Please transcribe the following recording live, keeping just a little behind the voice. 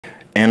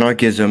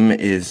Anarchism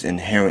is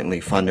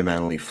inherently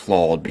fundamentally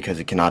flawed because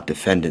it cannot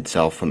defend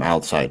itself from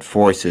outside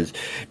forces.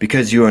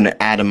 Because you're an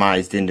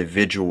atomized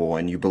individual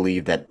and you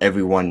believe that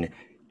everyone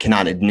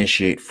cannot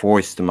initiate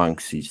force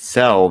amongst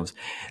themselves,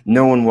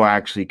 no one will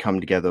actually come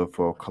together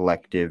for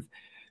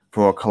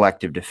a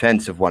collective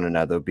defense of one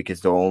another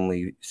because they're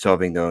only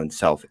serving their own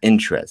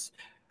self-interest.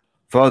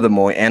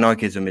 Furthermore,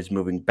 anarchism is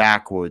moving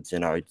backwards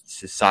in our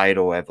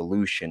societal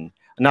evolution.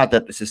 Not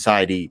that the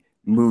society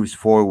moves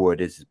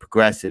forward as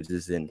progressives,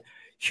 as in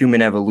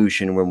human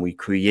evolution when we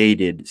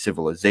created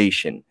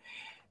civilization.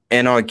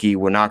 Anarchy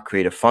will not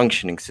create a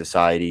functioning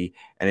society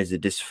and is a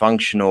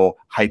dysfunctional,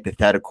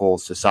 hypothetical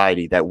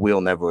society that will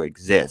never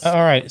exist.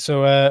 All right,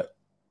 so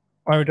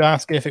I would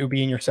ask if it would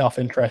be in your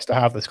self-interest to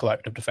have this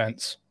collective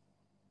defense.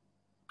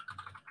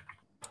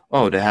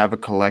 Oh, to have a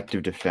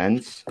collective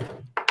defense?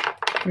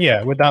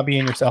 Yeah, would that be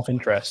in your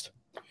self-interest?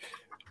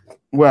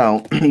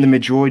 Well, the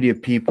majority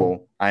of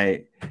people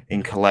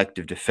in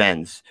collective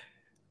defense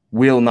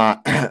will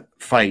not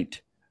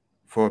fight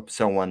for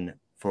someone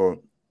for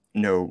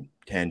no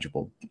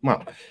tangible.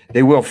 Well,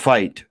 they will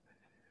fight.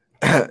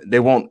 They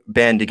won't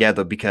band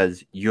together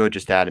because you're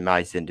just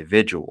atomized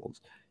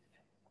individuals.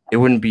 It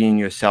wouldn't be in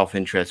your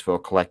self-interest for a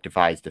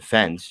collectivized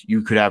defense.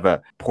 You could have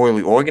a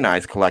poorly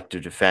organized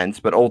collective defense,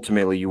 but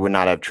ultimately you would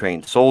not have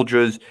trained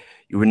soldiers.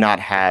 You would not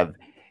have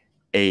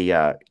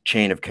a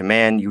chain of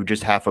command. You would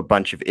just have a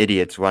bunch of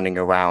idiots running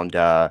around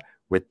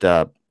with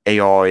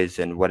ARs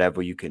and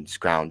whatever you can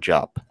scrounge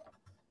up.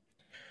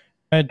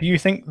 Do you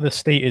think the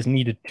state is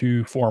needed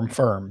to form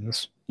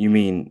firms? You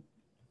mean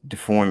to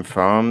form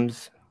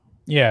firms?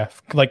 Yeah,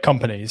 like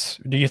companies.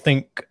 Do you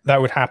think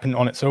that would happen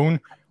on its own,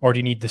 or do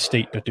you need the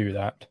state to do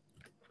that?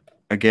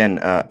 Again,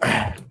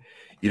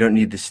 you don't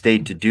need the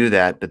state to do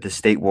that, but the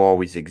state will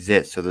always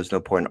exist. So there's no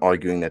point in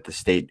arguing that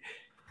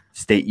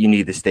you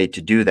need the state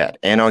to do that.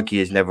 Anarchy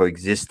has never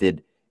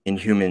existed in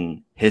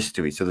human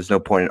history. So there's no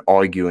point in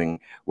arguing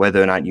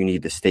whether or not you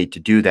need the state to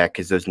do that,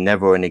 because there's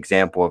never an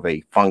example of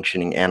a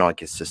functioning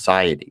anarchist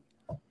society.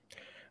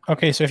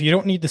 Okay, so if you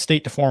don't need the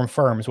state to form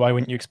firms, why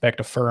wouldn't you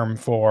expect a firm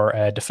for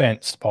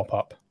defense to pop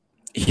up?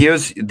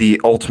 Here's the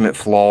ultimate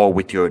flaw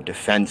with your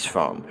defense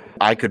firm.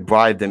 I could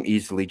bribe them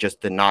easily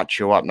just to not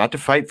show up, not to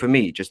fight for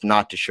me, just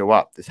not to show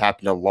up. This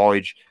happened a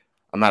large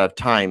amount of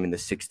time in the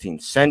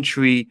 16th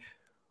century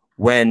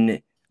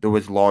when there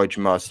was large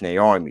mercenary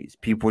armies.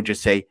 People would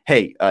just say,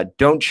 hey,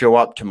 don't show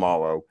up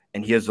tomorrow,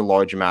 and here's a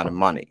large amount of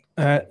money.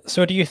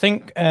 So do you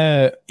think,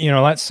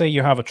 let's say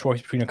you have a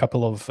choice between a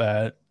couple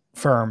of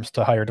firms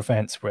to hire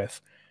defense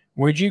with.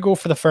 Would you go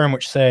for the firm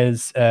which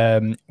says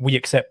we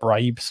accept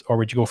bribes, or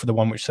would you go for the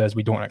one which says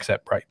we don't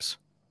accept bribes?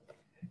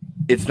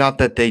 It's not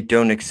that they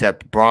don't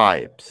accept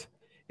bribes.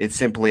 It's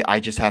simply I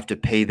just have to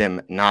pay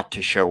them not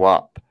to show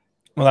up.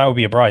 Well, that would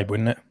be a bribe,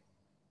 wouldn't it?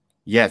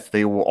 Yes,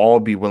 they will all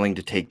be willing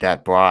to take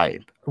that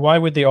bribe. Why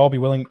would they all be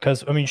willing?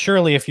 Because, I mean,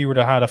 surely if you were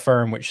to have a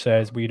firm which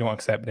says we don't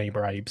accept any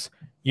bribes,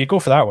 you'd go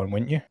for that one,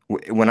 wouldn't you?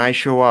 When I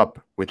show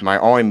up with my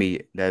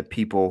army, the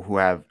people who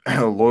have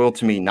loyal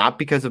to me, not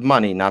because of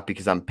money, not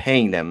because I'm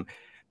paying them,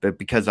 but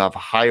because of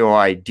higher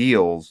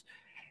ideals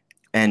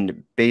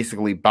and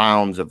basically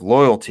bounds of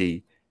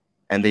loyalty,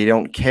 and they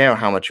don't care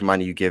how much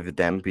money you give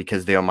them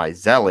because they are my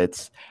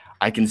zealots,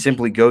 I can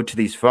simply go to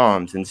these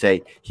firms and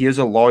say, here's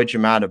a large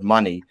amount of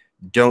money,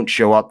 don't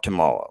show up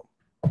tomorrow.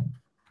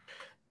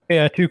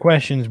 Yeah, two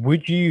questions.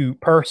 Would you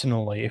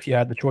personally, if you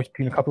had the choice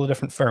between a couple of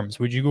different firms,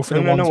 would you go for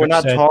the ones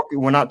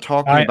we're not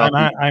talking about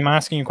I'm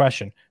asking you a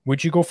question.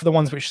 Would you go for the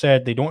ones which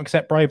said they don't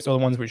accept bribes, or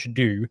the ones which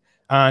do?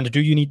 And do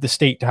you need the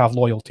state to have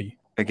loyalty?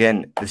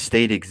 Again, the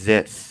state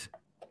exists.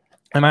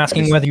 I'm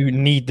asking whether you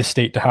need the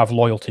state to have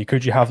loyalty.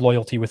 Could you have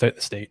loyalty without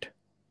the state?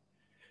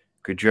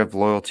 Could you have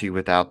loyalty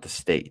without the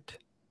state?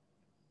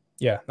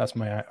 Yeah, that's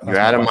my. You're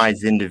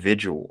atomized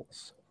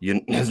individuals. You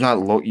could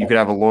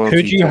have a loyalty.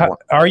 Could you?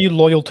 Are you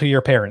loyal to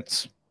your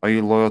parents? Are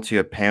you loyal to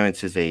your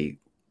parents?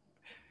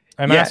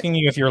 I'm asking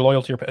you if you're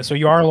loyal to your parents. So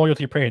you are loyal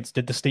to your parents.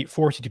 Did the state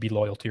force you to be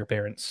loyal to your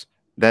parents?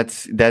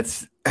 That's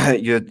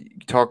you're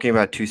talking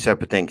about two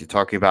separate things. You're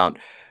talking about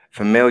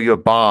familiar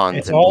bonds.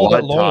 It's all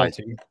about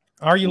loyalty.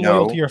 Are you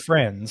loyal to your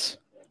friends?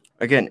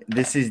 Again,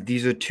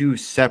 these are two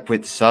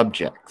separate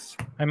subjects.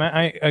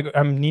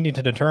 I'm needing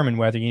to determine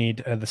whether you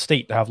need the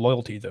state to have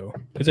loyalty, though.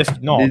 Because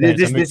if not,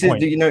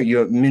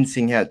 you're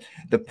mincing heads.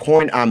 The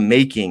point I'm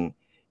making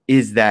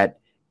is that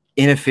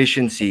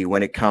inefficiency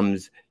when it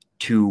comes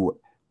to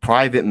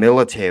private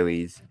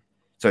militaries,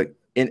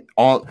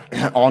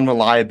 on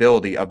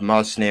reliability of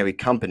mercenary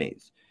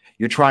companies.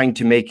 You're trying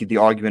to make the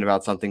argument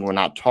about something we're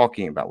not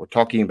talking about. We're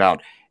talking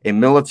about a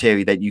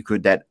military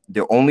that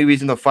the only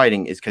reason they're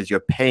fighting is because you're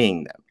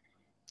paying them.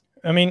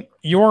 I mean,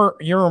 your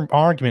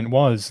argument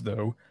was,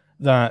 though,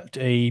 that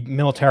a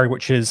military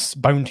which is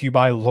bound to you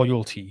by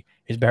loyalty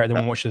is better than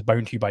one which is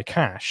bound to you by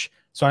cash.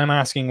 So I'm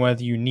asking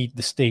whether you need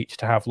the state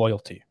to have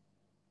loyalty.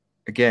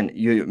 Again,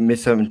 you're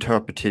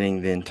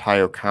misinterpreting the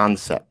entire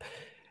concept.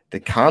 The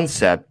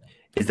concept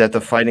is that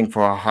they're fighting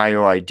for a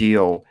higher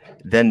ideal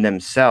than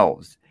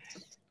themselves.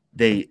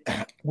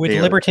 Would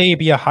liberty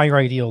be a higher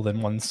ideal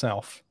than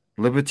oneself?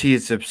 Liberty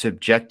is a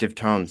subjective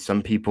term.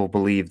 Some people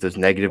believe there's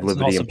negative It's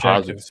liberty not and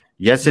positive. subjective.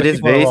 Yes, it is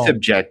very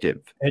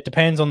subjective. It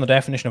depends on the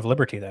definition of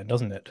liberty, then,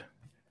 doesn't it?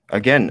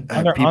 Again,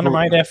 under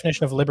my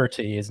definition of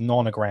liberty is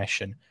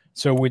non-aggression.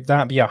 So would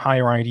that be a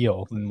higher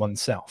ideal than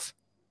oneself?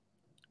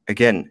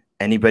 Again,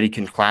 anybody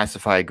can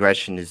classify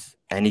aggression as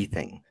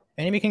anything.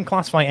 Anybody can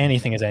classify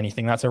anything as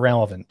anything. That's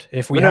irrelevant.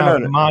 If we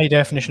have my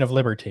definition of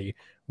liberty,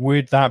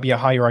 would that be a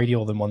higher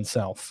ideal than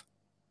oneself?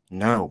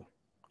 No,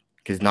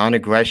 because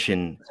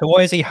non-aggression... So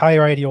what is a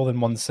higher ideal than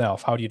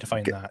oneself? How do you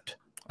define that?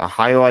 A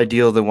higher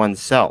ideal than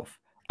oneself.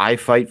 I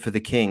fight for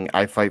the king.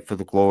 I fight for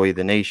the glory of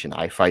the nation.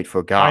 I fight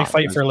for God. I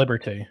fight for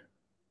liberty.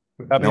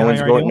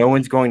 No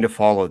one's going to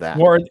follow that.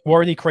 What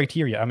are the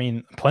criteria? I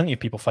mean, plenty of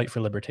people fight for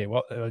liberty.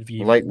 What have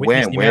you like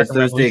when? Where's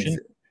those things?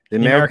 The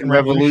American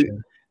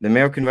Revolution. The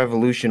American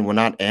Revolution were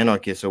not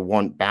anarchists or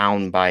weren't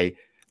bound by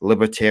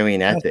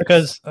libertarian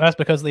ethics. That's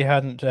because they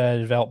hadn't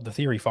developed the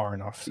theory far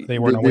enough. They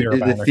weren't aware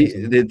of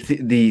anarchism.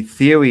 The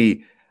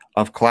theory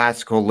of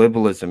classical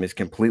liberalism is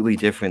completely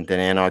different than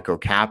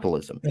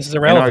anarcho-capitalism. This is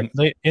irrelevant.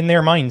 In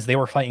their minds, they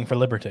were fighting for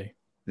liberty.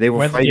 They were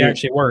Whether they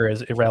actually were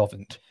is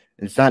irrelevant.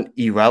 It's not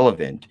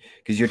irrelevant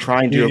because you're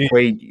trying to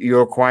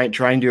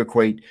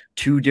equate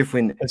two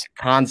different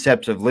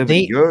concepts of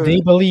liberty.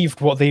 They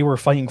believed what they were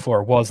fighting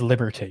for was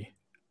liberty.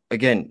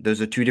 Again, those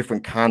are two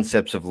different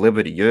concepts of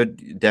liberty. Your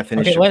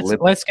definition of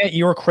liberty. Let's get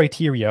your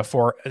criteria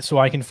so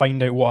I can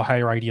find out what a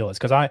higher ideal is,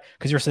 because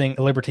you're saying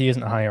liberty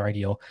isn't a higher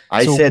ideal.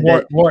 I said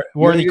that. What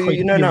are the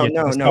criteria? No.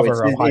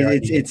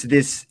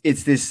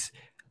 It's this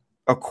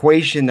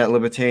equation that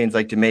libertarians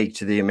like to make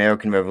to the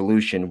American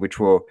Revolution, which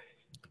were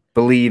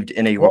believed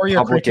in a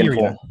Republican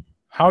form.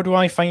 How do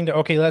I find it?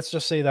 Okay, let's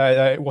just say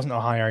that it wasn't a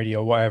higher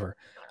ideal, whatever.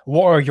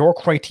 What are your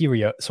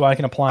criteria so I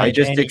can apply? I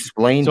just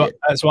explained it.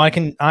 So I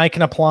can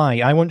apply.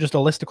 I want just a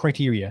list of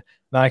criteria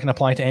that I can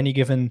apply to any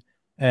given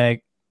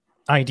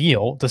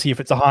ideal to see if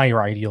it's a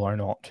higher ideal or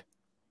not.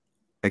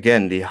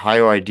 Again, the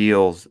higher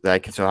ideals that I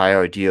consider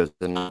higher ideals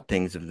are not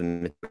things of the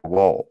material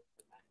world.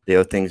 They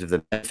are things of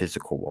the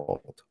physical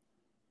world.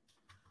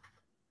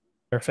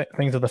 They're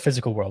things of the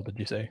physical world, did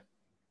you say?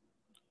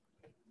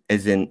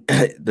 As in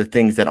the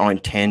things that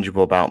aren't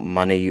tangible about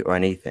money or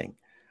anything.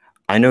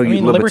 I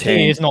mean,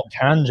 liberty is not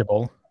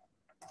tangible.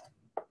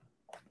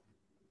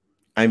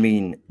 I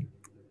mean,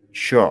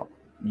 sure,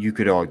 you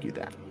could argue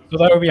that. So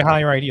that would be a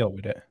higher ideal,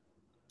 would it?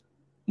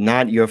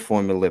 Not your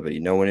form of liberty.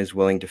 No one is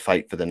willing to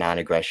fight for the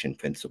non-aggression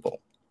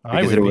principle.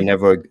 Because it would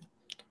never...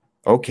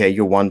 Okay,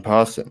 you're one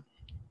person.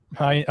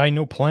 I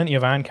know plenty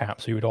of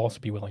ANCAPs who would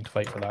also be willing to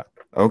fight for that.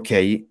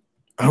 Okay.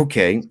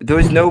 There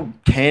is no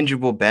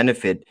tangible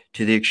benefit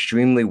to the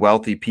extremely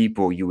wealthy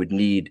people you would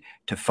need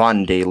to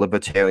fund a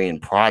libertarian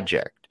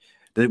project.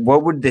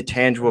 What would the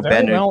tangible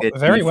benefit be?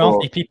 Very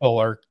wealthy people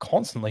are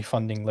constantly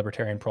funding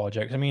libertarian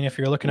projects. I mean, if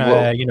you're looking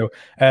at,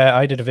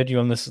 I did a video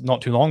on this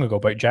not too long ago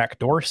about Jack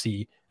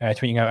Dorsey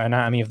tweeting out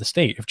Anatomy of the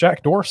State. If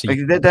Jack Dorsey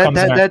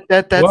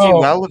that's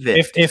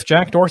irrelevant. If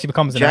Jack Dorsey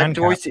becomes an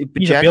ANCAP,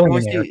 he's a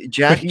billionaire.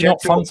 Could he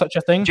not fund such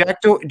a thing?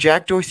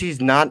 Jack Dorsey is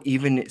not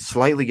even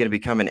slightly going to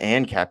become an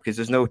ANCAP because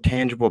there's no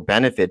tangible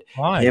benefit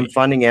to him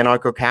funding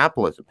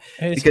anarcho-capitalism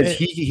because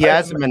he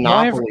has a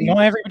monopoly.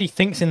 Not everybody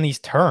thinks in these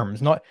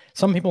terms. Not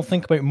some people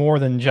think about more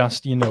than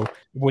just,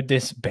 would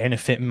this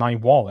benefit my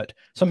wallet?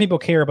 Some people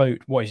care about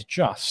what is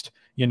just.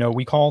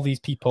 We call these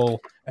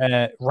people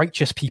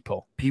righteous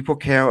people. People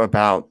care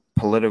about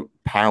political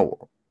power.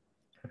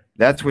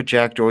 That's what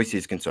Jack Dorsey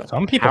is concerned.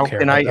 Some people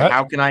care about that.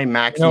 How can I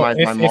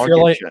maximize my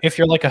market share? If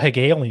you're like a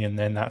Hegelian,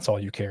 then that's all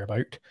you care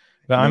about.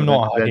 But I'm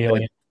not a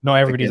Hegelian. Not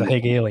everybody's a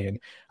Hegelian.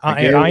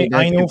 I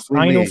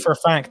know for a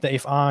fact that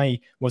if I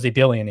was a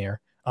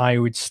billionaire, I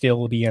would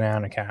still be an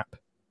ANCAP.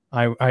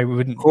 I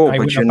wouldn't. Cool, I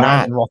wouldn't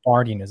abandon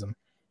Rothbardianism.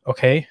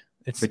 Okay,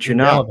 but you're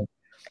not.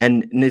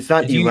 And it's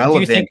not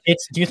irrelevant.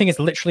 Do you think it's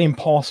literally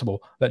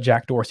impossible that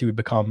Jack Dorsey would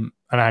become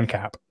an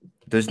ANCAP?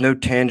 There's no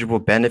tangible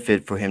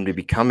benefit for him to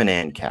become an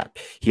ANCAP.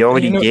 He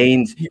already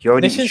gains.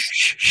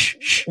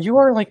 You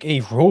are like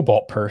a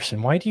robot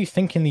person. Why do you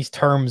think in these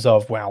terms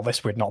of, well,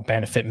 this would not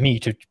benefit me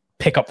to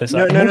pick up this?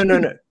 No.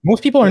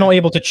 Most people are not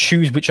able to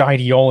choose which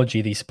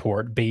ideology they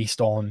support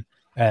based on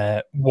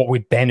what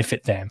would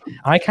benefit them.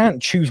 I can't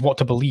choose what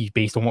to believe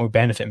based on what would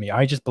benefit me.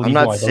 I just believe.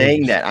 I'm not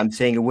saying that. I'm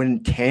saying it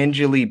wouldn't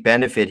tangibly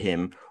benefit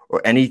him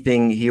or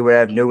anything. He would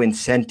have no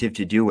incentive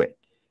to do it.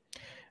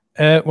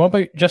 What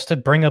about just to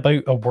bring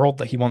about a world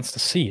that he wants to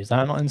see? Is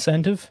that not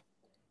incentive?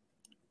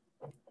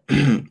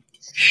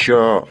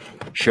 Sure.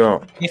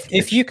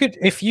 If you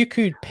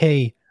could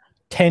pay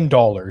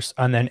 $10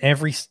 and then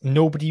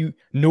no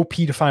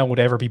pedophile would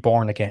ever be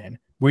born again,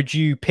 would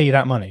you pay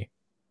that money?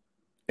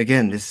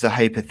 Again, this is a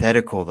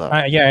hypothetical, though.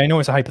 Yeah, I know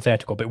it's a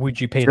hypothetical, but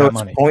would you pay So that it's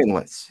money?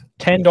 pointless.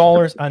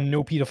 $10 and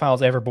no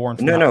pedophiles ever born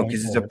from that No, point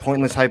because it's a forward.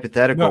 pointless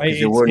hypothetical. No,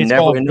 Because it will it's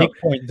never. got a big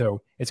point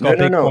though. It's got a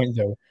big point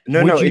though.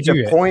 No, Would you it's a do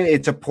it? point.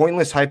 It's a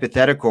pointless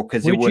hypothetical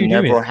because it Would will you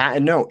do never it?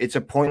 happen. No, it's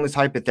a pointless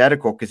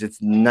hypothetical because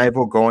it's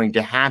never going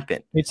to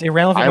happen. It's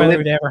irrelevant whether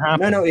it ever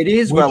happens. No, it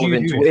is Would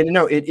relevant. you do it?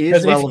 No, it is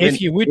Because relevant.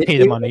 if you would pay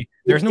the money,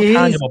 there's no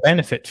tangible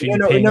benefit to you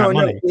paying that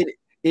money.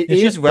 It It's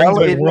is just brings about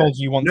relevant. worlds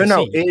you want to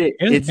see.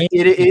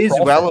 It is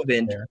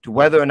relevant to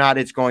whether or not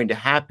it's going to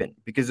happen,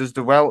 because there's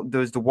the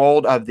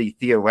world of the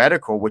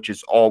theoretical, which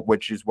is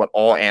what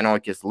all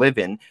anarchists live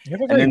in, You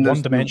have a very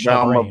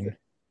one-dimensional brain.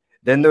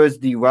 Then there's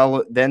the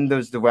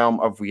realm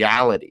of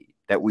reality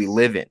that we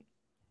live in.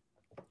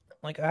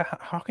 Like,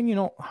 how can you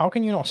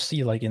not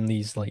see, like, in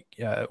these, like,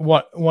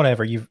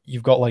 whatever, you've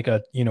got like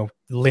a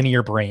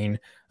linear brain.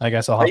 I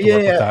guess I'll have to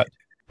work with that.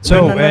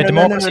 So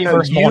democracy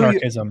versus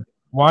monarchism.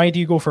 Why do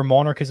you go for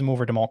monarchism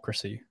over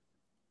democracy?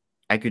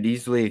 I could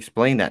easily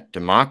explain that.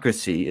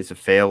 Democracy is a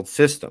failed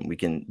system. We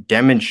can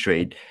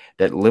demonstrate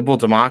that liberal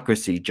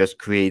democracy just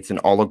creates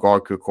an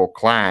oligarchical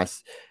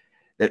class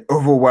that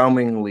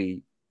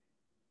overwhelmingly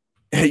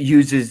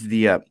uses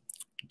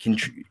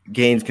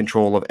gains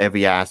control of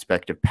every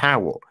aspect of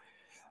power.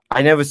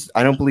 I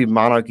don't believe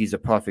monarchy is a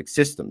perfect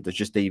system. There's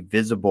just a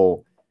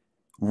visible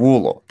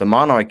ruler. The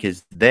monarch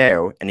is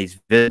there and he's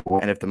visible,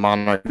 and if the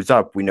monarch is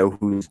up, we know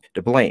who's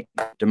to blame.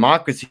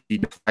 Democracy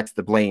deflects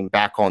the blame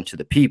back onto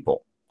the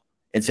people.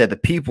 Instead, the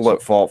people are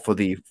at fault for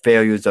the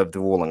failures of the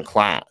ruling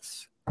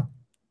class.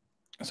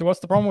 So what's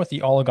the problem with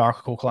the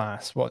oligarchical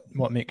class?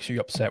 What makes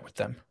you upset with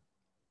them?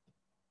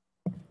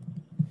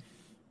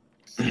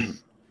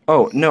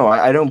 Oh, no,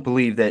 I don't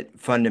believe that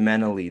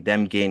fundamentally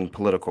them gaining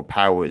political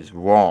power is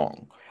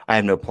wrong. I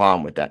have no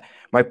problem with that.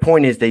 My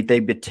point is they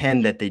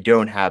pretend that they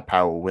don't have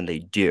power when they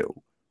do.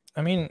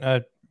 I mean,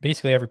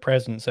 basically every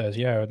president says,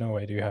 yeah, no,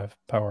 I do have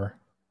power.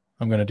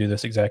 I'm going to do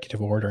this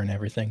executive order and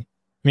everything.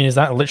 I mean, is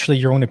that literally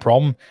your only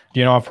problem? Do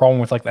you not have a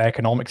problem with, like, the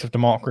economics of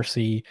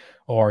democracy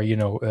or,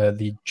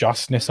 the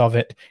justness of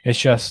it? It's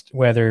just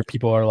whether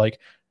people are like,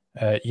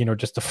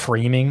 just the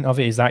framing of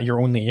it. Is that your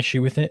only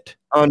issue with it?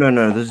 Oh,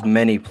 no. There's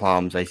many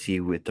problems I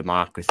see with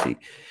democracy.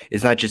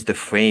 It's not just the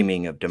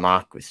framing of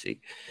democracy.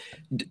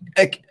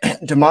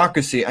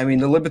 Democracy, I mean,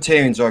 the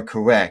libertarians are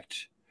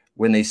correct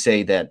when they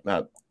say that,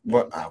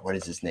 what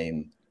is his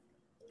name?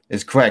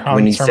 Is correct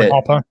when he said,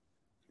 Hoppe?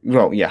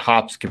 Well, yeah,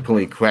 Hoppe's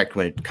completely correct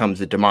when it comes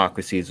to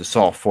democracy as a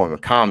soft form of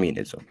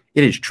communism.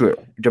 It is true.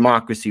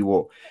 Democracy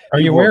will...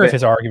 Are you aware of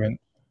his argument?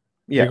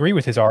 Yeah. You agree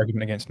with his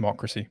argument against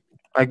democracy?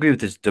 I agree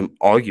with his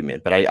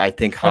argument, but I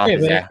think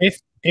Hoppe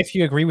is... If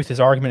you agree with his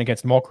argument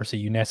against democracy,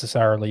 you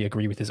necessarily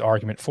agree with his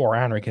argument for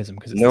anarchism,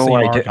 because it's no, the same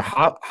I argument.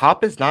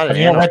 Hoppe is not an anarchist. Have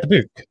you not read the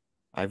book?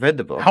 I've read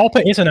the book.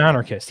 Hoppe is an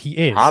anarchist. He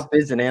is. Hoppe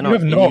is an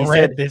anarchist. You have not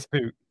read this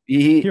book.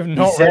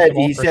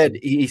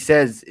 He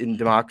says in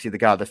Democracy, the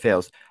God That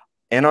Fails,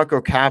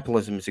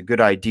 anarcho-capitalism is a good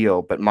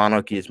ideal, but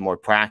monarchy is more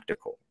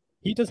practical.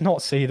 He does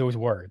not say those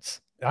words.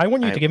 I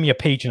want you to give me a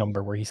page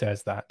number where he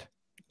says that.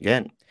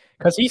 Again.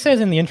 Because he says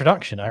in the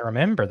introduction, I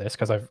remember this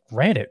because I've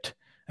read it.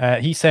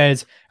 He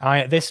says,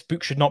 this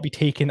book should not be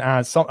taken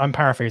as... I'm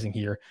paraphrasing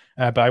here,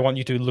 but I want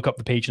you to look up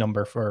the page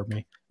number for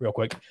me real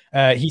quick.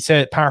 He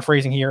said,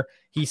 paraphrasing here,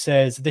 he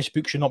says, this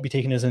book should not be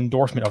taken as an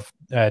endorsement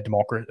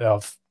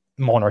of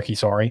monarchy,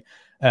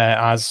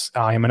 as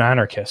I am an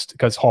anarchist,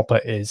 because Hoppe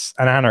is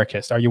an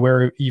anarchist. Are you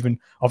aware even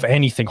of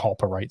anything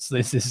Hoppe writes?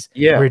 This is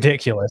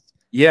ridiculous.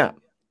 Yeah.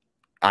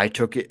 I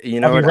took it, Have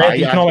you read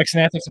The Economics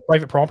and Ethics of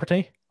Private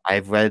Property?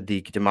 I've read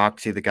the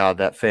Democracy, the God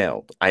That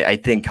Failed. I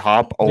think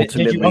Hoppe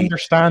ultimately... Did you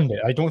understand it?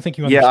 I don't think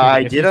you understood it. Yeah,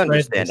 I did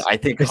understand. I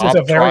think this Hoppe is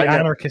a very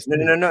anarchist...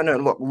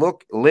 No.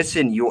 Look,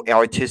 listen, you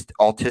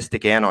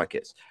autistic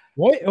anarchist.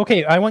 What?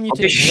 Okay, I want you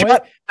to...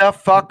 Shut the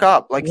fuck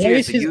up. Like,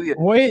 seriously.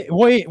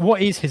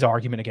 What is his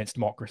argument against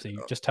democracy?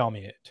 Just tell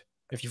me it.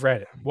 If you've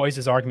read it. What is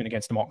his argument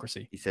against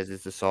democracy? He says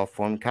it's a soft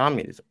form of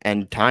communism.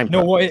 And time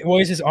preference. No, what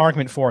is his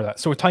argument for that?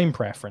 So time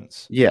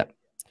preference. Yeah.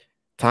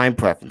 Time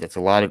preference. That's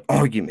a lot of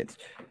arguments.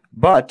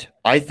 But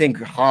I think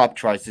Hoppe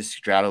tries to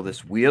straddle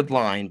this weird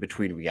line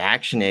between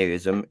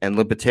reactionaryism and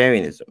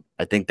libertarianism.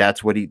 I think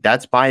that's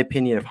my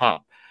opinion of Hoppe.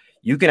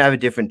 You can have a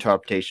different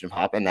interpretation of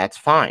Hoppe, and that's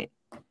fine.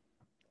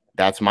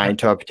 That's my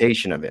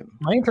interpretation of him.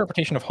 My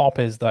interpretation of Hoppe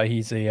is that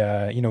he's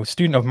a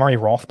student of Murray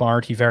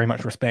Rothbard. He very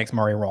much respects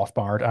Murray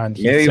Rothbard, and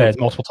he says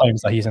multiple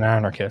times that he's an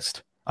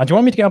anarchist. And do you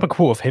want me to get up a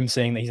quote of him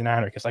saying that he's an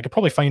anarchist? I could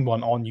probably find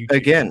one on YouTube.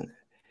 Again,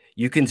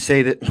 you can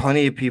say that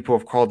plenty of people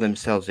have called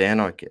themselves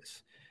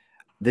anarchists.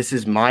 This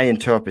is my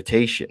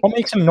interpretation. What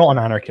makes him not an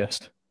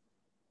anarchist?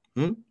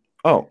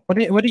 Oh. What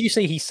did you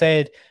say? He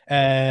said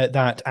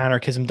that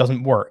anarchism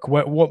doesn't work.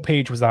 What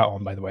page was that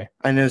on, by the way?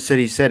 I know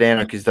he said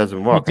anarchism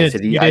doesn't work. You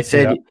said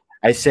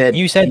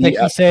he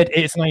said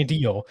it's an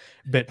ideal,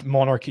 but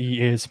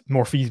monarchy is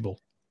more feasible.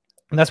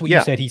 And that's what you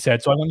Yeah. said he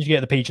said. So I want you to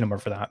get the page number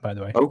for that, by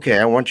the way. Okay,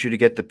 I want you to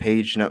get the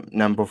page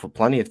number for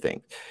plenty of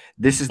things.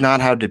 This is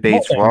not how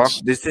debates What work.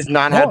 things? This is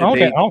not how Okay,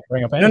 debate. I'll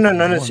bring up No,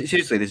 anything.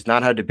 seriously, this is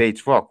not how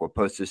debates work. We're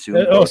supposed to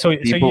assume So you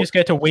people. just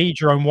get to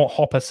wager on what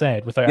Hoppe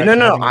said without No, actually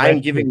no, having read I'm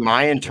giving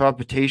my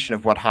interpretation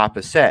of what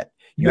Hoppe said.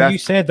 You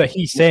said that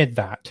he said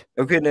that.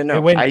 Okay,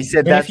 no. When, I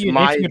said that's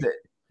my.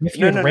 If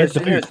you had read the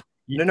book,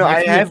 No,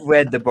 I have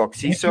read the book.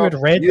 See, if you had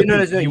read the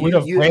book, you would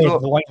have read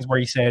look, the lines where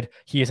he said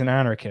he is an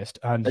anarchist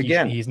and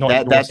he's not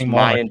that's endorsing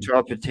monarchy. my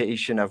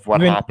interpretation of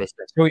what Hoppe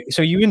said.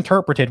 So you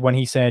interpreted when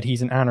he said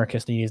he's an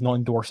anarchist and he is not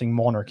endorsing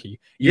monarchy.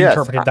 You Yes,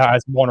 interpreted that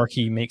as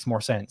monarchy makes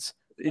more sense.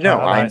 No,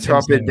 I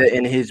interpreted that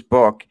in his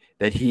book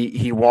that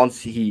he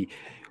wants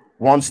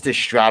to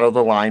straddle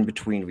the line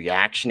between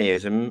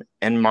reactionarism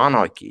and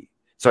monarchy.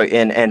 So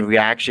and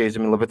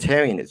reactionarism and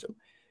libertarianism.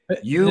 I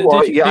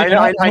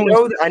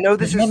know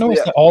this is.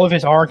 Notice that all of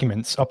his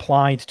arguments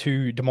applied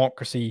to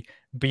democracy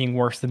being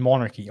worse than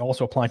monarchy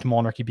also applied to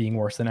monarchy being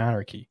worse than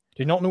anarchy.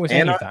 Did you not notice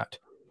any of that?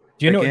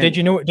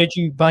 Did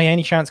you by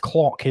any chance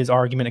clock his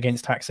argument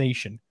against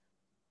taxation?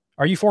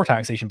 Are you for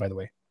taxation, by the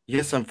way?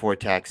 Yes, I'm for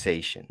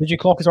taxation. Did you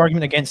clock his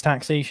argument against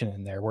taxation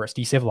in there, where it's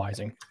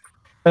decivilizing?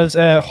 Because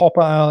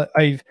Hoppe,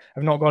 I've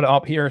not got it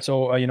up here,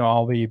 so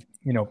I'll be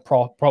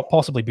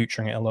possibly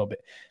butchering it a little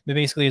bit. But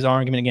basically, his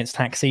argument against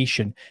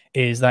taxation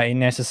is that it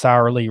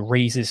necessarily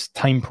raises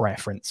time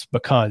preference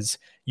because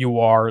you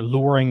are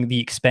lowering the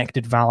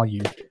expected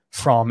value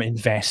from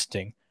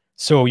investing.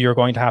 So you're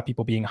going to have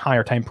people being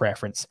higher time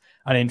preference.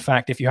 And in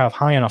fact, if you have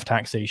high enough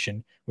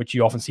taxation, which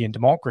you often see in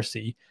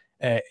democracy,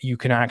 you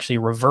can actually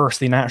reverse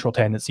the natural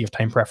tendency of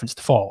time preference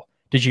to fall.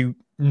 Did you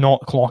not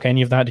clock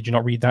any of that? Did you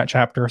not read that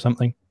chapter or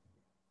something?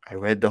 I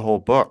read the whole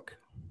book.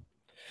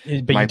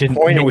 But you didn't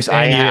notice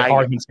any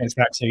arguments against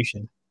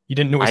taxation. You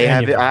didn't notice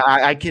any of it.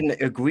 I can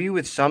agree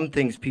with some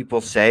things people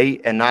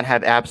say and not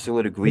have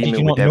absolute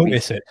agreement with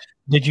everything.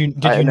 Did you not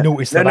notice it? Did you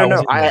notice that?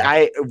 No.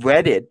 I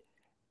read it.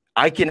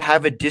 I can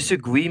have a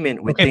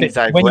disagreement with things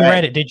I've read. When you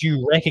read it, did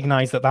you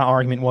recognize that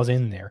argument was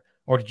in there?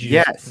 Or did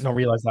you not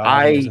realize that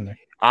argument was in there?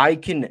 I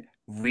can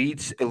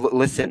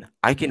listen,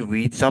 I can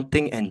read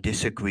something and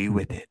disagree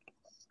with it.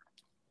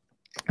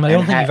 I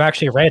don't think you've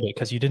actually read it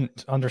because you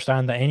didn't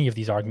understand that any of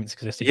these arguments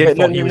existed. Yeah, You're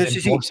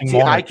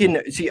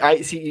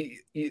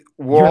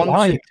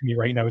lying to me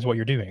right now is what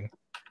you're doing.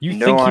 You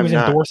think he was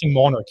endorsing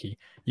monarchy.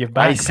 You've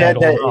I said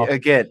that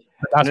again.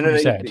 That's what you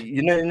said.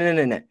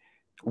 No.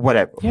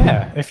 Whatever.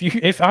 Yeah,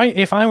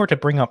 if I were to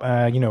bring up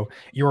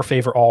your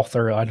favorite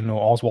author, I don't know,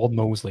 Oswald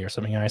Mosley or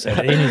something, and I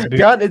said in his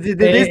book,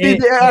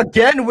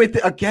 again with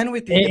the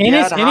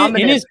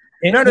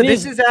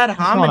this is ad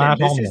hominem.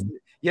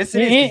 Yes,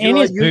 it is. In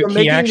his book,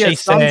 he actually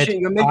said,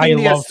 "I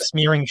love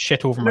smearing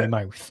shit over my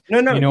mouth." No,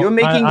 you're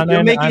making. And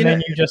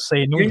then you just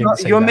say, "No,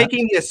 you're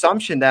making the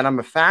assumption that I'm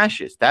a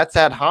fascist." That's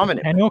ad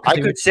hominem. I know. I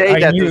could say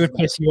that it would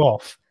piss you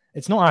off.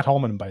 It's not ad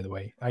hominem, by the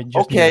way. I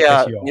just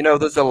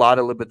there's a lot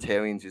of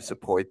libertarians who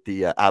support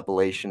the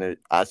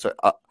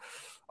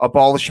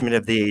abolishment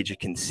of the age of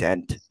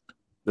consent.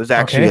 There's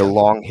actually a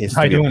long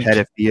history of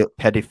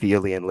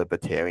pedophilia and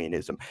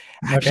libertarianism.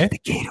 Actually, the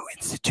Cato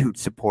Institute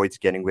supports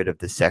getting rid of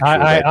the sexual.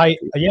 I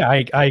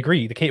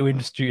agree. The Cato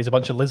Institute is a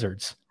bunch of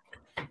lizards.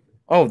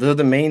 Oh, they're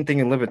the main thing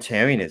in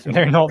libertarianism.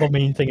 They're not the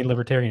main thing in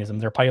libertarianism.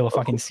 They're a pile of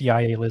fucking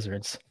CIA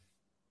lizards.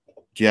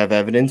 Do you have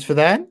evidence for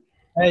that?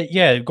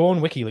 Yeah, go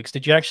on WikiLeaks.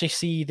 Did you actually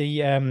see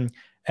the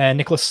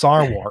Nicholas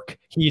Sarwark?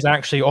 He's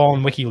actually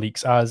on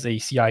WikiLeaks as a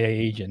CIA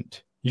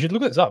agent. You should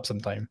look this up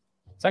sometime.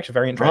 It's actually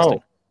very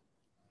interesting.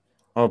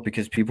 Oh,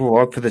 because people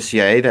work for the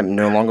CIA, that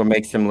no longer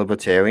makes them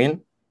libertarian?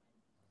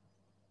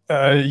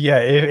 Yeah,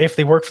 if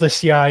they work for the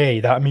CIA,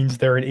 that means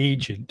they're an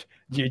agent.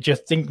 You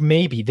just think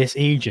maybe this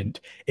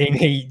agent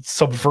in a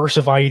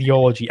subversive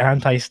ideology,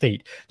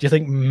 anti-state, do you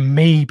think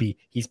maybe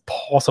he's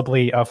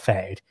possibly a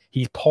fed?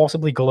 He's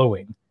possibly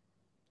glowing?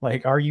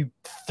 Like, are you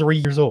 3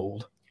 years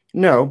old?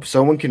 No,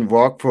 someone can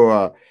work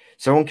for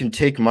someone can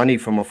take money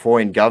from a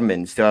foreign government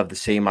and still have the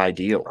same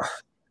ideals.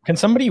 Can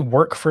somebody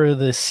work for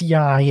the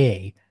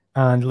CIA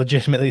and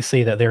legitimately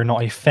say that they're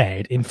not a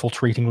fed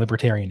infiltrating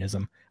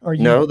libertarianism?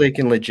 No, they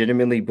can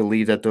legitimately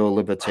believe that they're a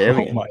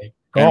libertarian. Oh my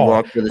God. And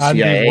work for the CIA. And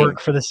they work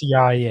for the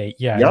CIA.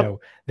 Yeah, yep. No.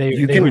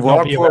 They would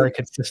not be a very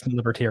consistent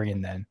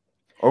libertarian then.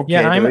 Okay,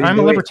 yeah, I'm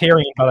a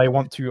libertarian, but I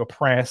want to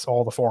oppress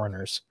all the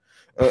foreigners.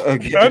 I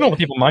don't know the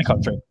people in my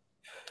country.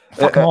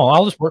 Fuck them all.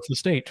 I'll just work for the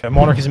state.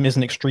 Monarchism is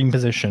an extreme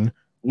position.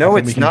 No,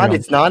 it's not.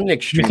 It's not an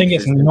extreme. You think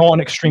it's not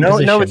an extreme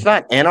position? No, it's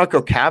not.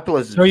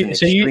 Anarcho-capitalism is an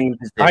extreme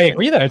position. I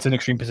agree that it's an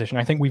extreme position.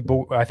 I think we're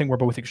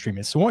both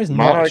extremists. So what is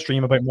not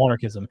extreme about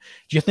monarchism?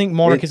 Do you think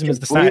monarchism is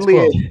the status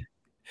quo?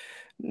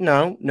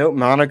 No,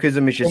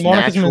 monarchism is just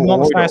monarchism is not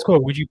the status quo.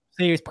 Would you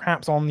say it's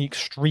perhaps on the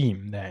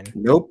extreme then?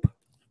 Nope.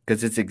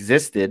 Because it's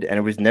existed and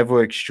it was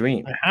never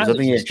extreme. There's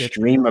nothing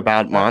extreme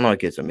about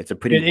monarchism. It's a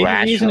pretty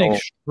rational. It is an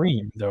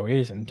extreme, though,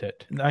 isn't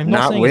it? I'm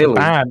not saying it's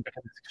bad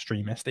because it's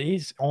extremist. It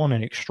is on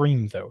an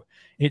extreme, though.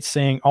 It's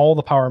saying all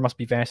the power must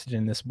be vested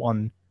in this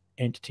one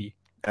entity.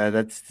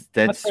 That's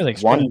really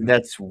extreme.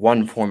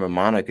 one form of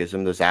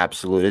monarchism. There's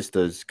absolutists,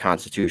 there's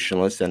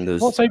constitutionalists, and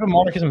there's What type of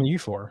monarchism are you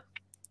for?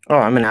 oh,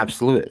 I'm an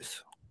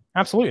absolutist.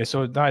 Absolutely.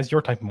 So that is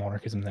your type of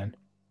monarchism then.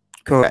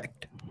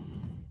 Correct.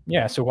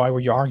 Yeah. So why were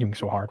you arguing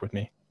so hard with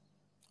me?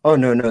 Oh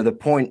no. The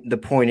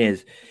point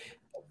is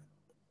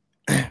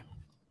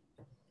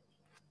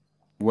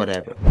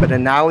whatever. But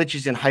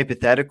analogies and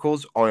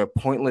hypotheticals are a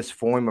pointless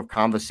form of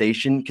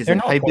conversation because in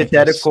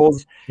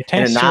hypotheticals, it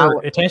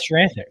tests your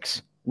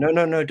ethics. No.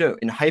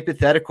 In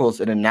hypotheticals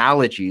and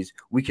analogies,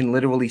 we can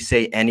literally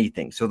say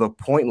anything. So they're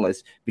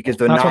pointless because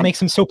they're That's what makes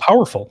them so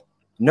powerful.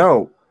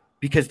 No,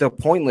 because they're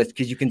pointless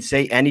because you can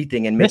say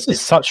anything and make this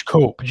is such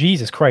cope.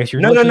 Jesus Christ.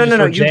 You're no.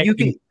 You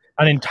can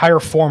an entire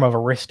form of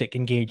heuristic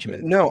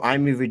engagement. No,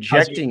 I'm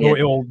rejecting it.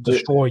 It will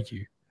destroy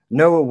you.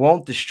 No, it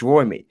won't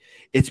destroy me.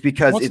 It's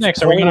because What's it's next?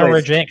 pointless. Are we going to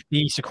reject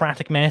the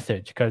Socratic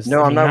method? Because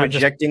no, I'm not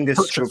rejecting the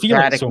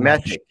Socratic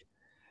method.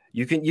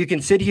 You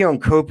can sit here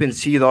and cope and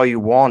seethe all you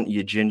want,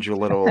 you ginger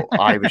little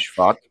Irish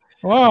fuck.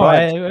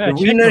 Whoa, check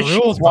the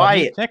rules,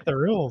 quiet. Check the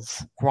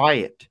rules.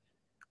 Quiet.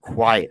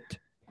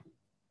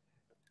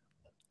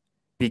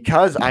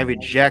 Because I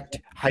reject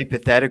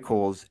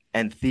hypotheticals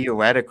and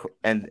theoretical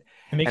and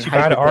it makes you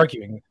bad at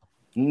arguing.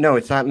 No,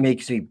 it's not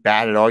makes me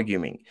bad at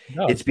arguing.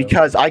 No, it's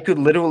because I could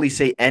literally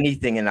say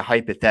anything in a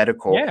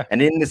hypothetical. Yeah.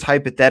 And in this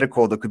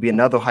hypothetical, there could be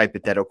another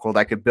hypothetical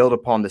that could build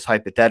upon this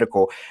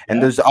hypothetical.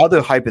 And there's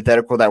other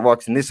hypothetical that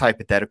works in this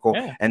hypothetical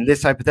and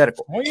this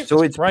hypothetical.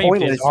 So it's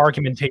pointless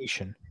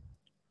argumentation.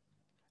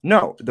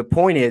 No, the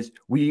point is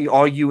we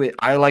argue it.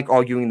 I like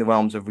arguing the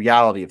realms of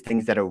reality of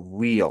things that are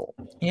real.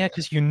 Yeah,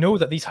 because you know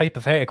that these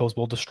hypotheticals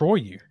will destroy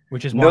you,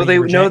 which is why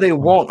they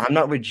won't. I'm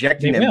not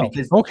rejecting them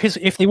because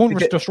if they won't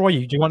destroy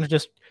you, do you want to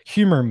just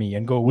humor me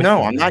and go with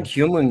No, I'm not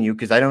humoring you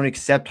because I don't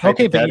accept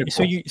hypotheticals. Okay, but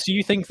so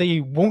you think they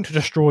won't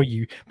destroy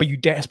you, but you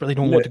desperately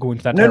don't want to go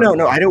into that.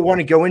 No, I don't want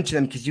to go into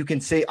them because you can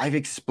say I've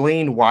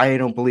explained why I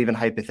don't believe in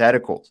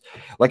hypotheticals.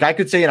 Like I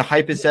could say in a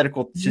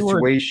hypothetical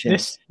situation.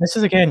 This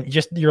is again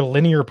just your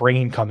linear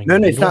brain coming. No,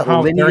 it's not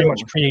linear. Very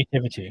much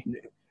creativity.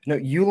 No,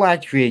 you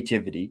lack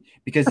creativity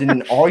because in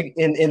the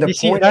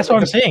point. That's what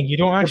I'm saying. You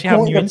don't actually have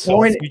new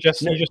insults. You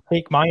just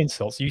take my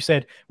insults. You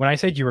said when I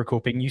said you were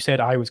coping, you said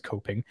I was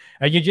coping.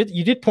 You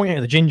did point out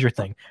the ginger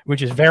thing,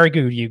 which is very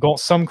good. You got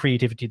some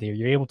creativity there.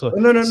 You're able to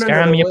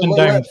scan me up and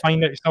down and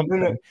find out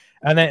something.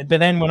 But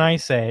then when I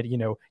said,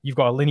 you've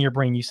got a linear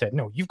brain, you said,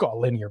 no, you've got a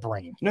linear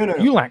brain. No.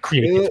 You lack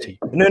creativity.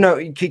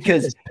 No,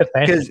 because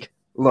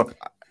look,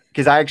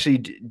 because I actually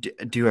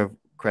do have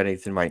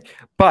credits in mind,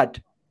 but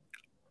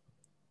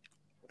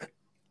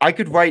I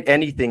could write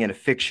anything in a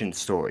fiction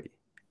story,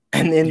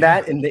 and in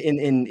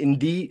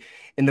the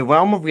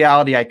realm of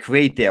reality I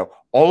create there,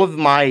 all of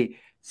my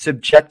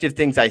subjective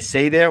things I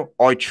say there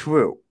are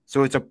true.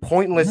 So it's a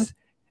pointless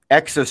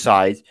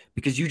exercise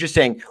because you're just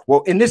saying,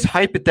 well, in this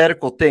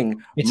hypothetical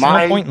thing,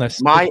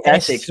 my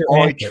ethics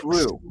are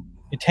true.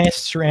 It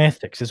tests your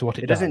ethics, is what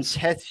it does. It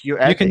doesn't test your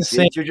ethics. You can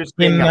say, you're just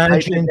being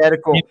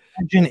hypothetical.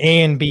 Imagine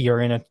A and B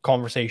are in a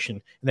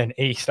conversation, and then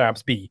A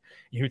stabs B.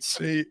 You would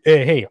say,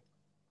 hey,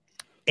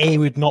 A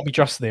would not be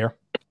just there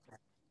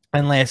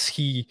unless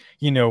he,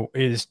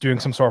 is doing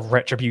some sort of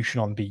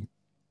retribution on B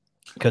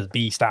because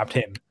B stabbed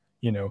him,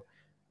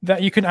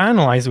 That you can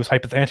analyze those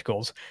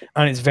hypotheticals,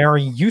 and it's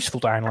very useful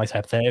to analyze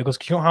hypotheticals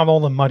because you don't have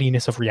all the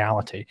muddiness of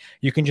reality.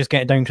 You can just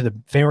get down to the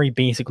very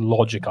basic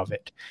logic of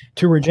it.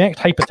 To reject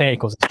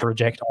hypotheticals is to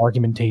reject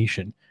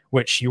argumentation,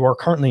 which you are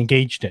currently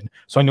engaged in.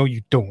 So I know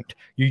you don't.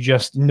 You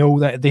just know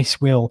that this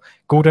will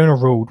go down a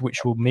road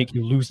which will make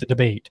you lose the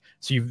debate.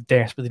 So you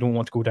desperately don't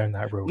want to go down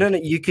that road. No,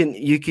 you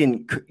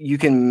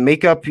can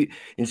make up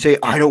and say,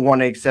 I don't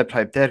want to accept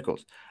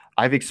hypotheticals.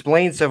 I've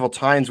explained several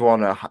times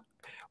why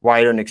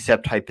I don't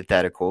accept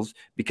hypotheticals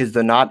because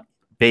they're not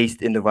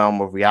based in the realm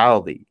of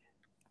reality.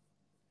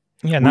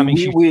 Yeah, and that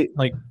makes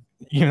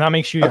that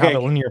makes you have a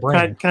linear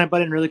brain. Can I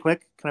butt in really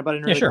quick?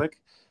 Quick?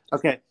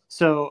 Okay,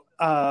 so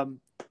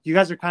you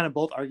guys are kind of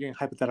both arguing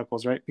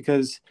hypotheticals, right?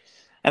 Because,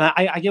 and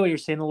I get what you're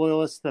saying, the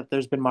Loyalists, that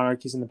there's been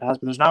monarchies in the past,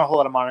 but there's not a whole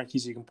lot of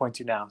monarchies you can point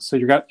to now. So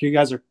you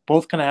guys are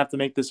both going to have to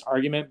make this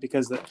argument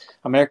because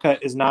America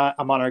is not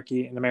a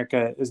monarchy and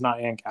America is not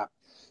Ancap.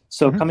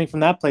 So coming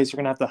from that place, you're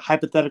going to have to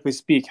hypothetically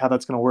speak how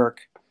that's going to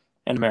work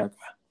in America.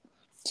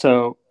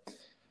 So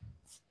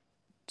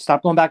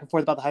stop going back and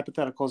forth about the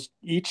hypotheticals.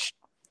 Each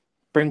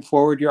bring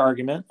forward your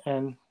argument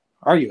and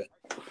argue it.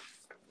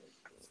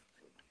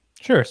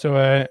 Sure.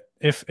 So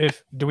if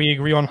do we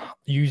agree on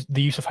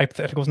the use of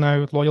hypotheticals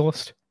now,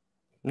 Loyalist?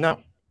 No.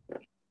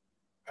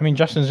 I mean,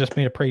 Justin's just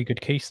made a pretty good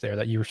case there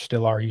that you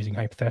still are using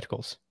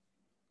hypotheticals.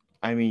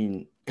 I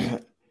mean...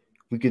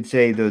 We could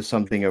say there's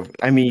something of,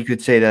 you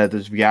could say that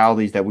there's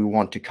realities that we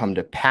want to come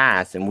to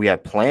pass and we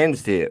have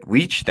plans to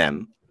reach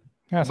them.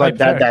 Yeah, but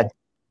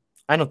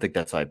I don't think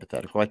that's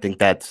hypothetical. I think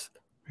that's...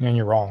 And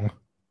you're wrong.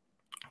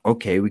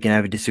 Okay, we can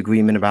have a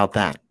disagreement about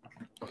that.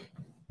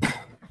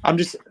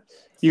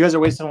 You guys are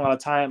wasting a lot of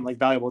time,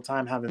 valuable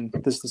time having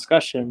this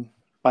discussion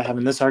by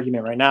having this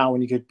argument right now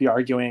when you could be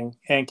arguing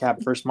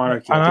ANCAP versus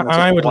monarchy.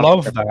 I would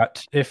love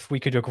that if we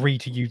could agree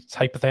to use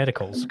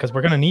hypotheticals, because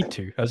we're going to need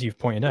to, as you've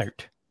pointed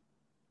out.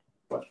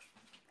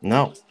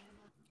 No,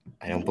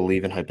 I don't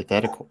believe in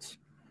hypotheticals.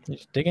 You're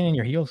just digging in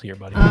your heels here,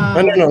 buddy.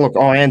 No. Look,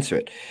 I'll answer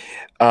it.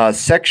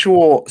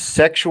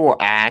 Sexual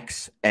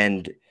acts,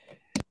 and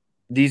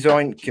these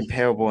aren't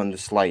comparable in the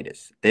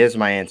slightest. There's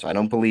my answer. I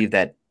don't believe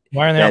that.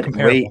 Why are they not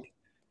comparable?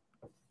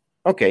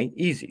 Okay,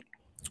 easy.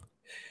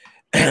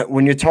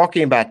 When you're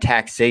talking about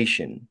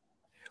taxation,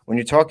 when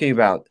you're talking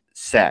about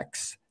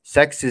sex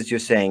is, you're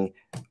saying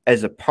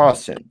as a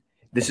person,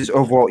 this is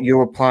overall,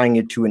 you're applying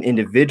it to an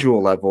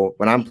individual level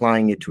when I'm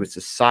applying it to a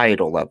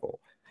societal level.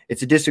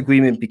 It's a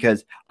disagreement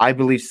because I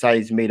believe society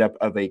is made up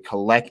of a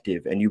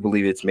collective and you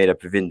believe it's made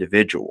up of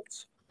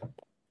individuals.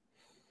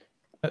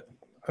 I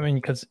mean,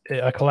 because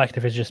a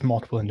collective is just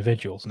multiple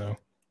individuals, no?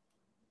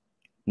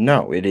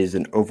 No, it is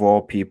an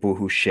overall people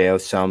who share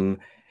some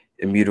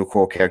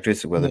immutable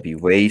characteristics, whether it be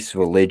race,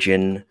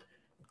 religion,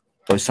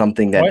 or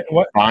something that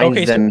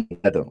binds them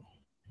together.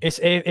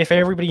 If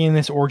everybody in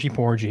this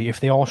orgy-porgy, if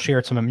they all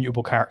shared some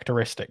immutable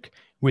characteristic,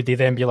 would they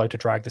then be allowed to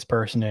drag this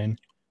person in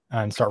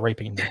and start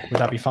raping them? Would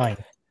that be fine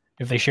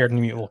if they shared an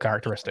immutable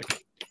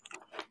characteristic?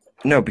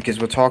 No, because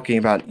you're talking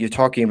about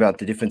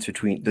the difference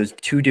between those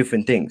two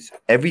different things.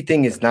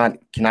 Everything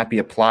cannot be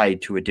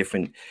applied to a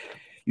different.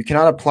 You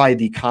cannot apply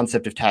the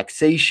concept of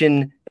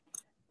taxation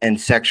and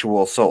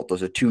sexual assault.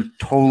 Those are two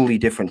totally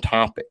different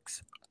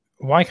topics.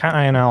 Why can't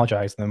I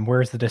analogize them?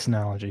 Where's the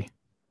disanalogy?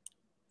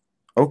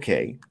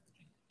 Okay.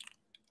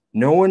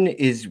 No one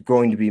is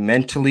going to be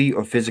mentally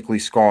or physically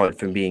scarred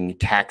from being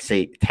taxed.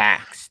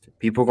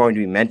 People are going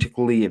to be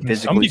mentally and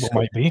physically scarred.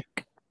 Some people might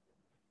be.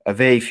 A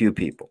very few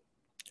people.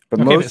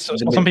 But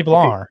some people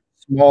are.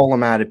 Small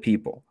amount of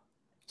people.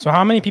 So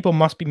how many people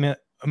must be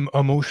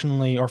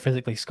emotionally or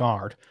physically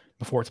scarred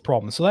before it's a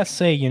problem? So let's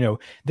say,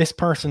 this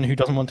person who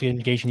doesn't want to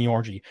engage in the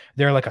orgy,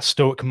 they're like a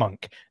stoic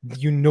monk.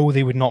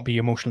 They would not be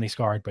emotionally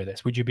scarred by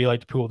this. Would you be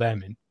allowed to pull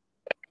them in?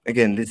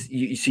 Again, this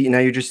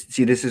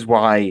this is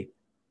why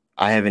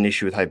I have an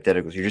issue with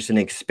hypotheticals. You're just going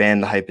to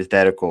expand the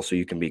hypothetical so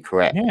you can be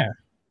correct. Yeah.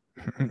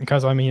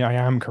 Because I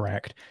am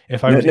correct.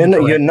 If I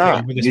no, you're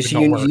not.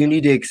 You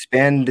need to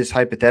expand this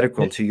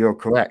hypothetical until you're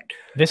correct.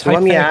 This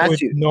hypothetical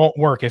would not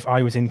work if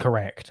I was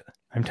incorrect.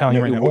 I'm telling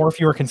you right now. Or if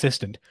you're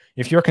consistent.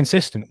 If you're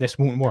consistent, this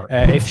won't work.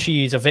 If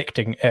she's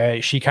evicting,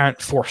 she can't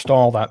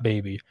forestall that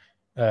baby.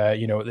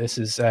 This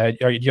is.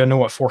 You know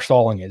what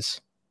forestalling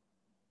is?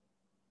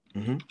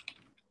 Mm-hmm.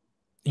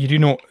 You do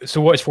know.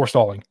 So what is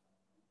forestalling?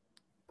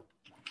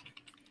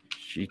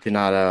 She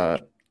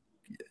cannot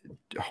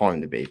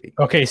harm the baby.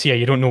 Okay, so yeah,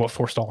 you don't know what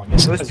forestalling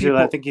is. I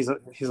think he's a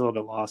little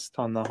bit lost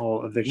on the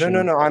whole eviction.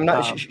 No, I'm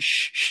not.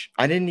 Shh.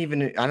 I don't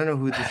know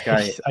who this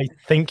guy is. I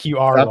think you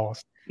are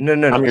lost. No.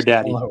 I'm your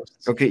daddy.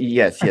 Okay,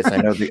 yes.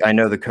 I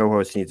know the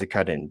co-host needs to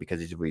cut in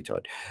because he's a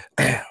retard.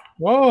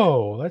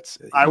 Whoa,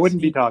 I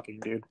wouldn't be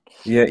talking, dude.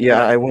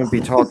 Yeah, I wouldn't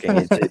be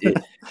talking.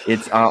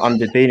 I'm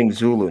debating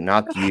Zulu,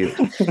 not you.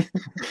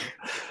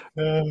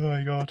 Oh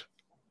my god.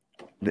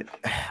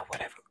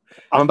 Whatever.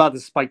 I'm about to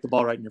spike the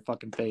ball right in your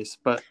fucking face,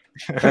 but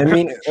I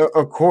mean,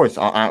 of course,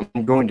 I'm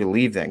going to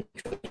leave then.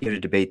 I'm here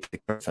to debate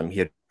I'm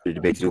here to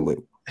debate Zulu.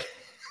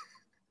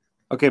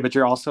 Okay, but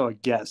you're also a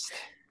guest.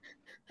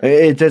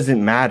 It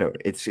doesn't matter.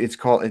 It's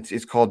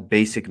called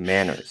basic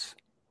manners.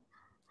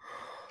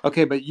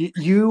 Okay, but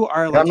you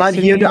are. Like, I'm not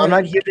here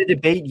to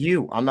debate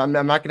you. I'm not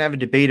going to have a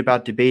debate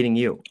about debating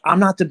you. I'm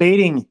not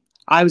debating.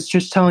 I was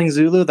just telling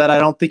Zulu that I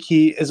don't think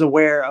he is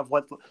aware of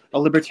what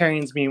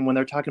libertarians mean when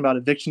they're talking about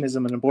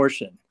evictionism and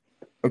abortion.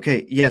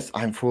 Okay, yes,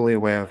 I'm fully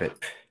aware of it.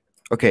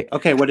 Okay,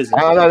 what is it?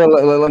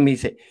 Let me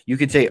say. You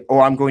could say, "Oh,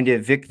 I'm going to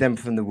evict them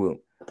from the womb."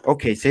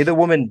 Okay, say the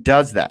woman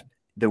does that.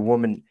 The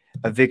woman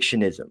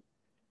evictionism.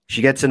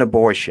 She gets an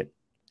abortion,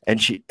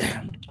 and she.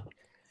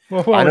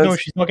 Well, no,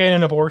 she's not getting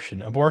an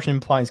abortion. Abortion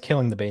implies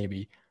killing the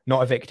baby,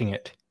 not evicting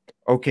it.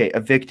 Okay,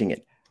 evicting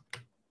it.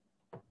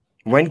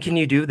 When can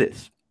you do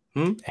this?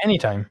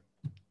 Anytime.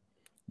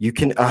 You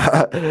can.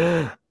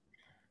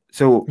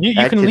 So you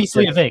can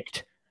legally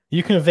evict.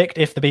 You can evict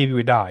if the baby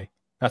would die.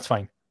 That's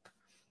fine.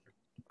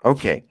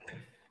 Okay.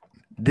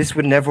 This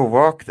would never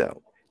work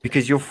though,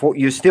 because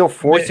you're still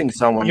forcing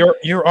someone.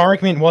 Your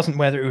argument wasn't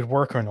whether it would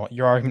work or not.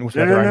 Your argument was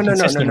whether I'm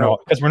consistent or not,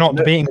 because we're not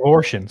debating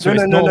abortion. So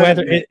it's not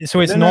whether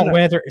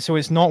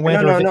evictionism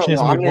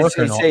would work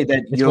or not.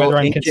 It's whether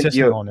I'm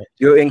consistent on it.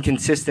 You're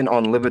inconsistent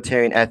on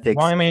libertarian ethics.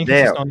 Why am I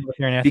inconsistent on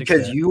libertarian ethics?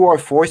 Because you are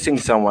forcing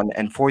someone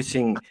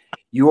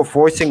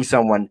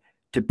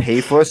to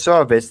pay for a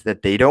service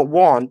that they don't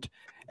want.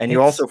 And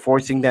you're also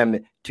forcing them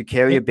to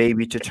carry a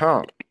baby to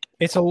term.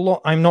 It's a lot.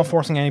 I'm not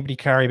forcing anybody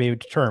to carry a baby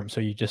to term. So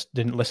you just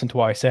didn't listen to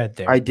what I said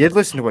there. I did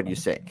listen to what you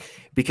said.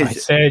 Because I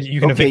said you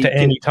can evict at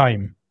any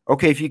time.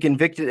 Okay, if you can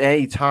evict at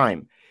any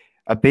time,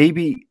 a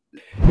baby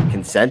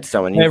consent to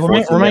someone.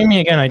 Remind me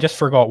again. I just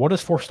forgot. What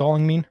does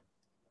forestalling mean?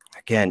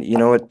 Again, you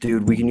know what,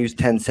 dude? We can use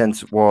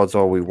 10-cent words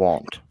all we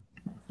want.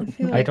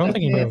 I don't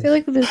think he knows. I feel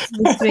like this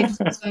debate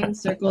is going in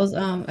circles.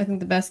 I think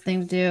the best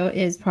thing to do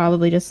is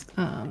probably just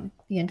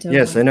be into.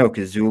 Yes, I know,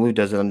 because Zulu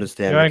doesn't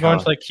understand. You want to go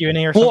into like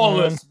Q&A or something?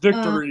 Flawless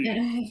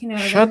victory. You know,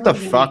 Shut the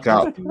fuck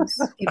up.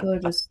 People are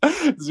just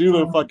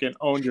Zulu fucking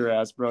owned your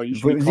ass, bro. You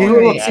should.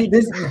 Zulu, see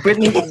this,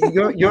 Brittany.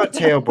 You're a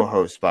terrible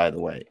host, by the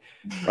way.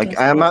 Like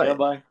I'm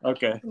not.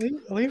 Okay.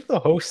 Leave the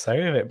host out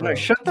of it, bro. No,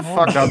 shut the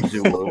fuck up,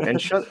 Zulu, and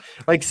shut.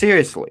 Like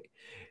seriously.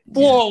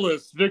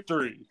 Flawless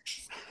victory.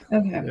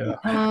 okay. Yeah.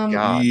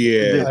 God.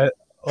 Yeah.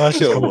 Let's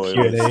just go with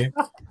Q&A.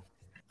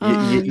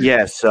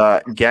 Yes,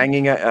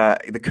 ganging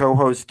the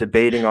co-host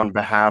debating on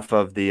behalf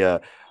of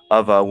the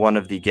one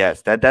of the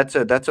guests. That's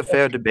a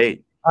fair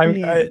debate.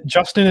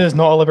 Justin is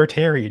not a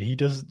libertarian. He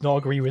does not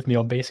agree with me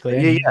on basically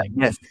anything.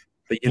 Yes,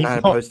 but you're He's not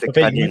opposed to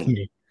debating cutting. with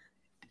me.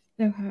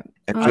 Okay.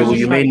 Actually,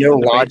 you made no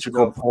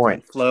logical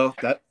point. Flow.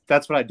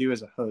 That's what I do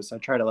as a host. I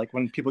try to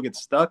when people get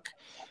stuck,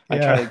 I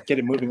try to get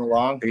it moving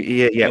along.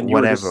 Yeah, and you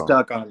whatever. were just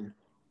stuck on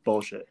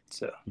bullshit.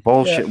 So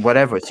bullshit,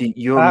 whatever. See,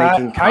 you're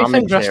making commentary. I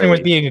think Justin was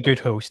being a good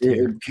host.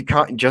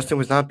 Justin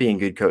was not being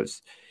a good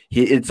host.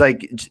 It's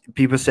like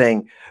people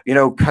saying,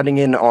 cutting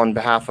in on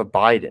behalf of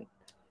Biden.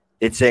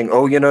 It's saying,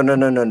 oh,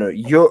 no.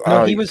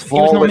 He was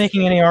not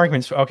making any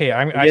arguments. Okay,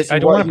 I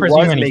don't want to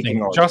presume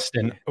anything.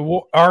 Justin,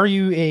 are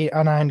you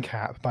an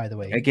Ancap, by the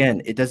way?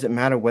 Again, it doesn't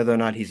matter whether or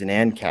not he's an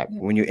Ancap.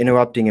 When you're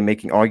interrupting and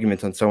making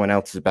arguments on someone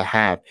else's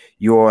behalf,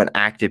 you're an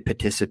active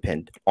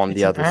participant on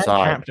the other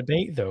side. Ancap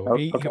debate, though.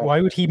 Okay.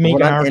 Why would he make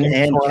an argument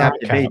an for Ancap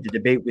Ancap? debate? The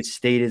debate was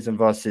statism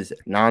versus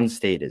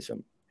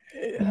non-statism.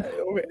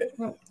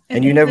 Well,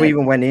 And you never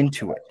even went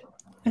into it.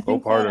 Go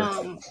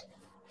Parter.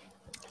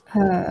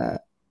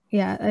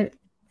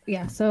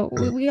 Yeah. So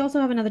we also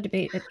have another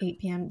debate at 8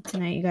 p.m.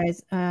 tonight, you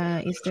guys,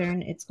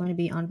 Eastern. It's going to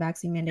be on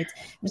vaccine mandates.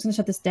 I'm just going to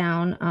shut this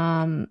down.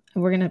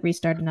 We're going to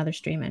restart another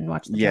stream and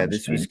watch the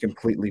this was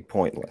completely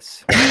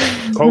pointless.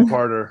 Go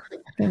Parter.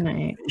 Good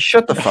night.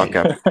 Shut the fuck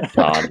up,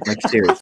 Todd. Like seriously.